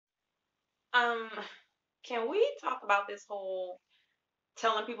Um, can we talk about this whole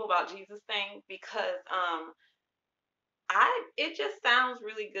telling people about Jesus thing? Because it just sounds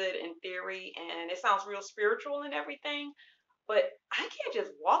really good in theory and it sounds real spiritual and everything, but I can't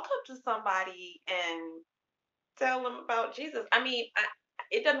just walk up to somebody and tell them about Jesus.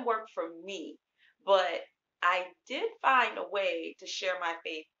 It doesn't work for me, but I did find a way to share my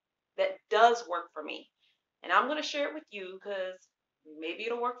faith that does work for me. And I'm going to share it with you because maybe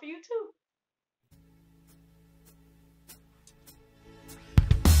it'll work for you too.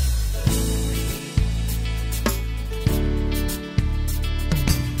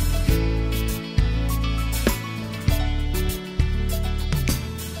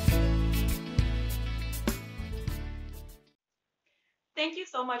 Thank you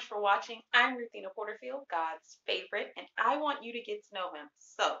so much for watching. I'm Ruthina Porterfield, God's favorite, and I want you to get to know him.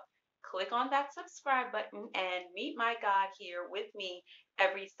 So click on that subscribe button and meet my God here with me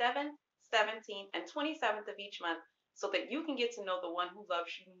every 7th, 17th, and 27th of each month so that you can get to know the one who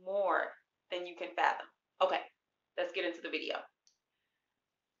loves you more than you can fathom. Okay, let's get into the video.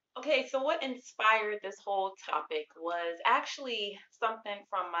 Okay, so what inspired this whole topic was actually something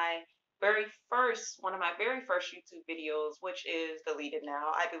from one of my very first YouTube videos, which is deleted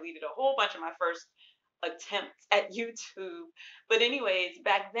now. I deleted a whole bunch of my first attempts at YouTube. But anyways,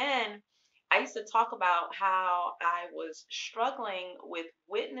 back then, I used to talk about how I was struggling with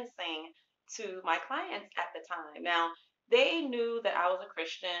witnessing to my clients at the time. Now, they knew that I was a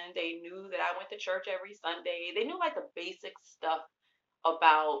Christian. They knew that I went to church every Sunday. They knew like the basic stuff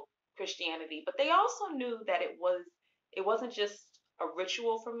about Christianity, but they also knew that it wasn't just a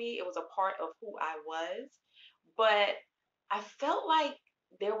ritual for me, it was a part of who I was. But I felt like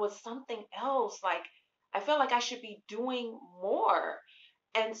there was something else. Like I felt like I should be doing more.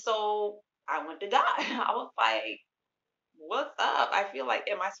 And so I went to God. I was like, what's up? I feel like,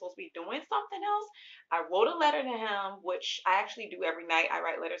 am I supposed to be doing something else? I wrote a letter to him, which I actually do every night. I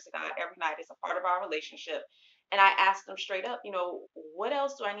write letters to God every night. It's a part of our relationship. And I asked him straight up, what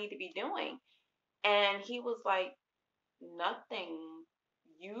else do I need to be doing? And he was like, nothing.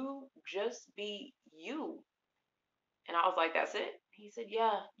 You just be you. And I was like, that's it? He said,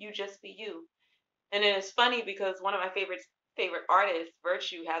 yeah, you just be you. And then it's funny because one of my favorite artists,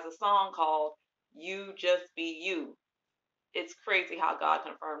 Virtue, has a song called You Just Be You. It's crazy how God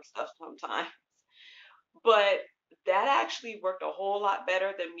confirms stuff sometimes. But that actually worked a whole lot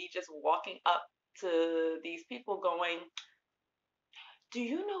better than me just walking up to these people going, do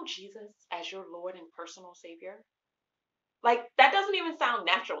you know Jesus as your Lord and personal Savior? Like, that doesn't even sound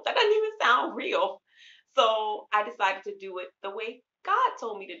natural. That doesn't even sound real. So I decided to do it the way God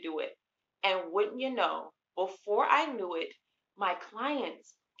told me to do it. And wouldn't you know, before I knew it, my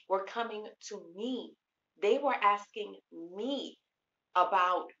clients were coming to me. They were asking me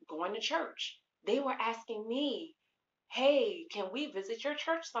about going to church. They were asking me, hey, can we visit your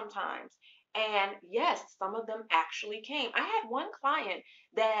church sometimes? And yes, some of them actually came. I had one client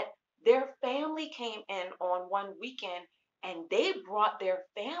that their family came in on one weekend and they brought their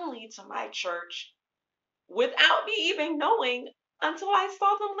family to my church without me even knowing until I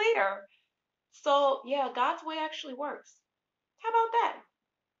saw them later. So, yeah, God's way actually works. How about that?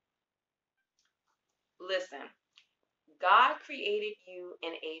 Listen, God created you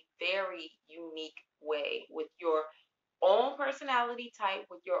in a very unique way with your own personality type,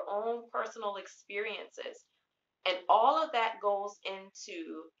 with your own personal experiences. And all of that goes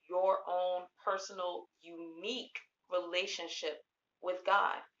into your own personal, unique relationship with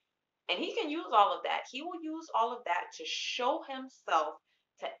God. And He can use all of that. He will use all of that to show Himself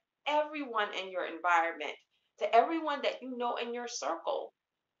to everyone in your environment, to everyone that you know in your circle.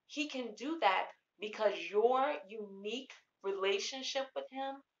 He can do that because your unique relationship with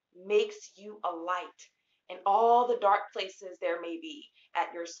Him makes you a light in all the dark places there may be,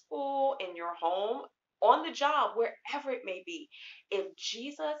 at your school, in your home, on the job, wherever it may be. If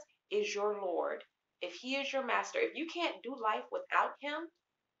Jesus is your Lord, if He is your master, if you can't do life without Him,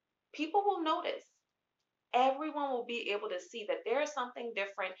 people will notice. Everyone will be able to see that there is something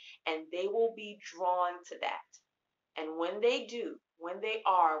different and they will be drawn to that. And when they do, when they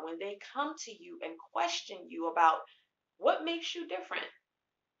come to you and question you about what makes you different,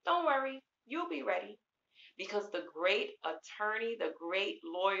 don't worry, you'll be ready. Because the great attorney, the great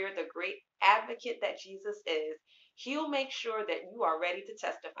lawyer, the great advocate that Jesus is, he'll make sure that you are ready to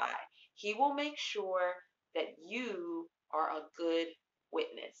testify. He will make sure that you are a good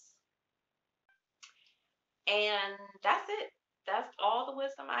witness. And that's it. That's all the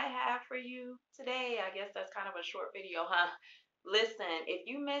wisdom I have for you today. I guess that's kind of a short video, huh? Listen, if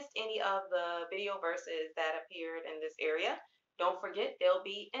you missed any of the video verses that appeared in this area, Don't forget, they'll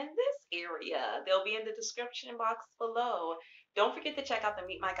be in this area. They'll be in the description box below. Don't forget to check out the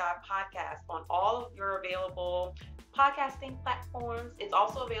Meet My God podcast on all of your available podcasting platforms. It's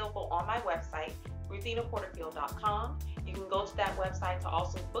also available on my website, RuthinaPorterfield.com. You can go to that website to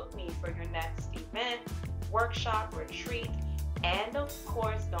also book me for your next event, workshop, retreat, and of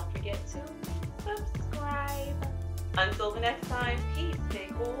course, don't forget to subscribe. Until the next time, peace, stay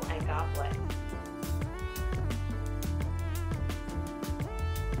cool,